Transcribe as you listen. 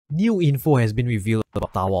New info has been revealed about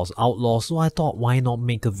Star Wars Outlaws, so I thought why not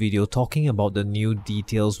make a video talking about the new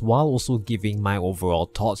details while also giving my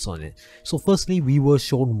overall thoughts on it. So firstly, we were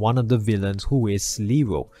shown one of the villains, who is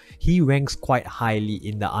Slero. He ranks quite highly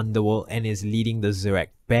in the underworld and is leading the Zerek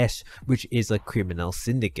Bash, which is a criminal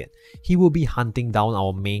syndicate. He will be hunting down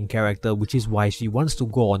our main character, which is why she wants to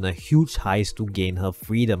go on a huge heist to gain her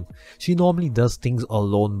freedom. She normally does things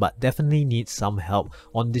alone but definitely needs some help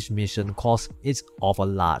on this mission cause it's of a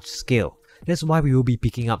large scale. That's why we will be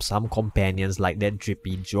picking up some companions like that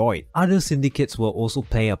drippy droid. Other syndicates will also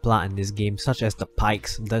play a part in this game, such as the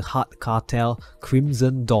Pikes, the Hutt Cartel,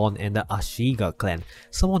 Crimson Dawn and the Ashiga clan.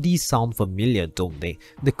 Some of these sound familiar, don't they?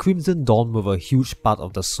 The Crimson Dawn were a huge part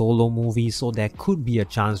of the Solo movie, so there could be a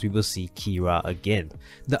chance we will see Kira again.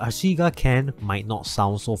 The Ashiga clan might not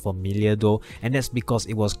sound so familiar though, and that's because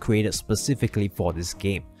it was created specifically for this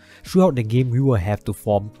game. Throughout the game, we will have to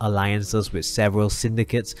form alliances with several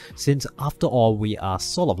syndicates, since after all we are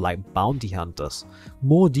sort of like bounty hunters.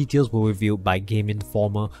 More details were revealed by Game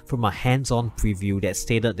Informer from a hands-on preview that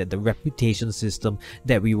stated that the reputation system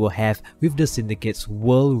that we will have with the syndicates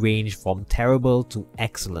will range from terrible to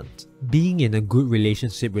excellent. Being in a good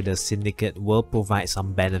relationship with a syndicate will provide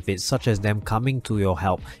some benefits, such as them coming to your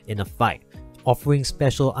help in a fight, offering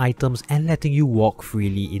special items and letting you walk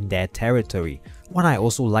freely in their territory. What I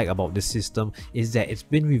also like about this system is that it's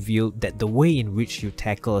been revealed that the way in which you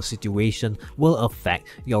tackle a situation will affect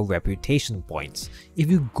your reputation points.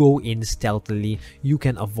 If you go in stealthily, you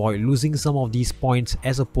can avoid losing some of these points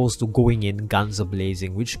as opposed to going in guns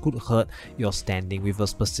a-blazing, which could hurt your standing with a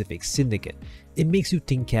specific syndicate. It makes you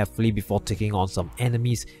think carefully before taking on some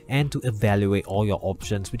enemies and to evaluate all your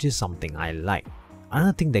options, which is something I like.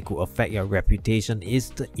 Another thing that could affect your reputation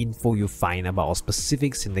is the info you find about a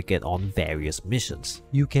specific syndicate on various missions.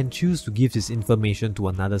 You can choose to give this information to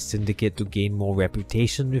another syndicate to gain more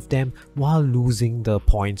reputation with them while losing the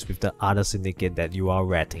points with the other syndicate that you are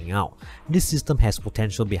ratting out. This system has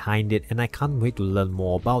potential behind it and I can't wait to learn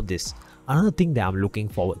more about this. Another thing that I'm looking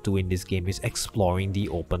forward to in this game is exploring the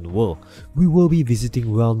open world. We will be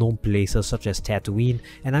visiting well-known places such as Tatooine,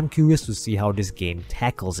 and I'm curious to see how this game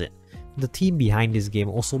tackles it. The team behind this game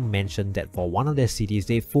also mentioned that for one of their cities,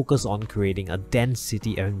 they focus on creating a dense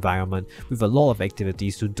city environment with a lot of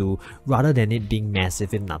activities to do rather than it being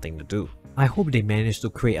massive and nothing to do. I hope they manage to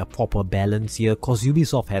create a proper balance here, cause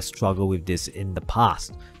Ubisoft has struggled with this in the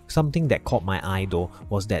past. Something that caught my eye though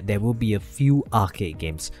was that there will be a few arcade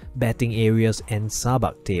games, betting areas and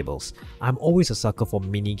sabak tables. I'm always a sucker for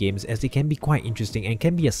mini games as they can be quite interesting and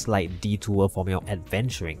can be a slight detour from your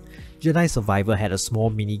adventuring. Jedi Survivor had a small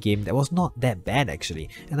mini game that was not that bad actually,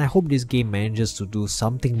 and I hope this game manages to do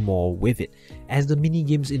something more with it, as the mini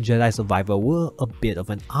games in Jedi Survivor were a bit of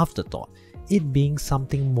an afterthought. It being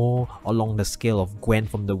something more along the scale of Gwen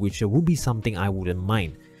from The Witcher would be something I wouldn't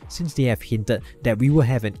mind, since they have hinted that we will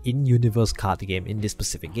have an in-universe card game in this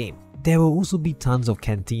specific game. There will also be tons of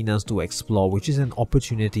cantinas to explore, which is an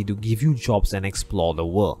opportunity to give you jobs and explore the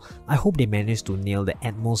world. I hope they manage to nail the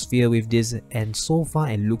atmosphere with this, and so far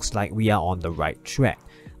it looks like we are on the right track.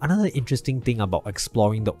 Another interesting thing about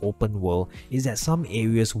exploring the open world is that some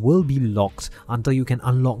areas will be locked until you can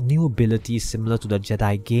unlock new abilities similar to the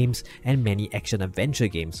Jedi games and many action-adventure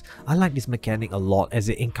games. I like this mechanic a lot as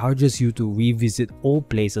it encourages you to revisit old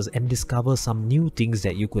places and discover some new things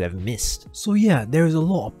that you could have missed. So yeah, there is a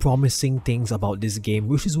lot of promising things about this game,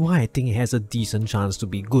 which is why I think it has a decent chance to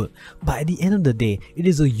be good. But at the end of the day, it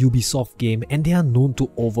is a Ubisoft game and they are known to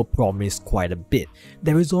overpromise quite a bit.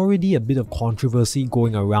 There is already a bit of controversy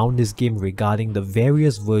going around this game regarding the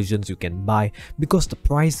various versions you can buy because the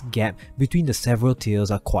price gap between the several tiers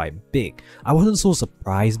are quite big. I wasn't so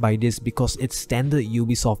surprised by this because it's standard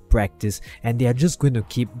Ubisoft practice and they are just going to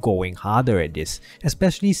keep going harder at this,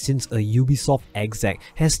 especially since a Ubisoft exec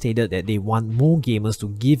has stated that they want more gamers to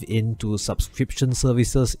give in to subscription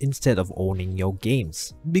services instead of owning your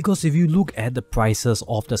games. Because if you look at the prices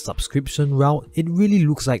of the subscription route, it really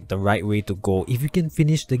looks like the right way to go if you can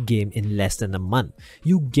finish the game in less than a month.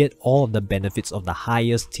 You get all of the benefits of the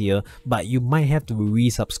highest tier, but you might have to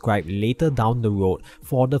resubscribe later down the road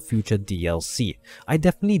for the future DLC. I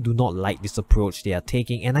definitely do not like this approach they are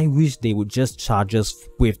taking, and I wish they would just charge us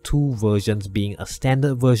with two versions, being a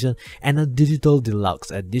standard version and a digital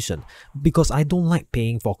deluxe edition, because I don't like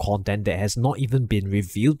paying for content that has not even been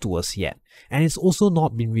revealed to us yet. And it's also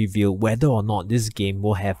not been revealed whether or not this game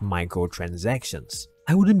will have microtransactions.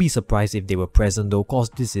 I wouldn't be surprised if they were present though, cause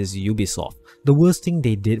this is Ubisoft. The worst thing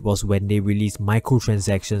they did was when they released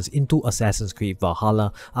microtransactions into Assassin's Creed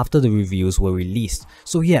Valhalla after the reviews were released.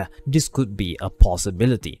 So yeah, this could be a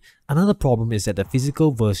possibility. Another problem is that the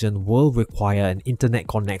physical version will require an internet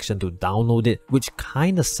connection to download it, which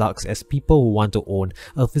kinda sucks as people who want to own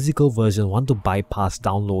a physical version want to bypass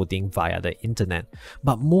downloading via the internet.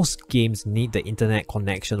 But most games need the internet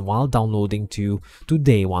connection while downloading to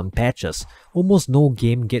day one patches. Almost no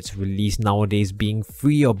game gets released nowadays being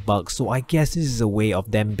free of bugs, so I guess this is a way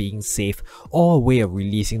of them being safe or a way of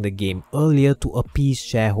releasing the game earlier to appease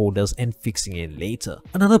shareholders and fixing it later.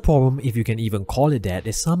 Another problem, if you can even call it that,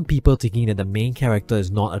 is some people thinking that the main character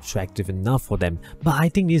is not attractive enough for them, but I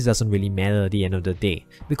think this doesn't really matter at the end of the day,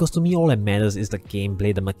 because to me all that matters is the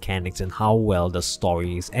gameplay, the mechanics and how well the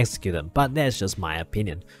story is executed, but that's just my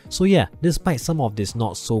opinion. So yeah, despite some of this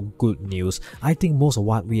not so good news, I think most of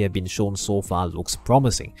what we have been shown so far looks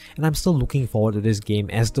promising, and I'm still looking forward to this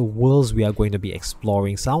game as the worlds we are going to be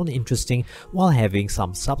exploring sound interesting while having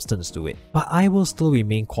some substance to it. But I will still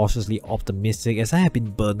remain cautiously optimistic as I have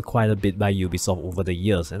been burned quite a bit by Ubisoft over the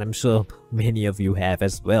years, and I'm sure many of you have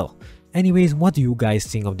as well. Anyways, what do you guys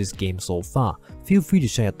think of this game so far? Feel free to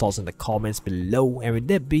share your thoughts in the comments below, and with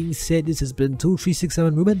that being said, this has been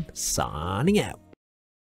 2367 Ruben, signing out.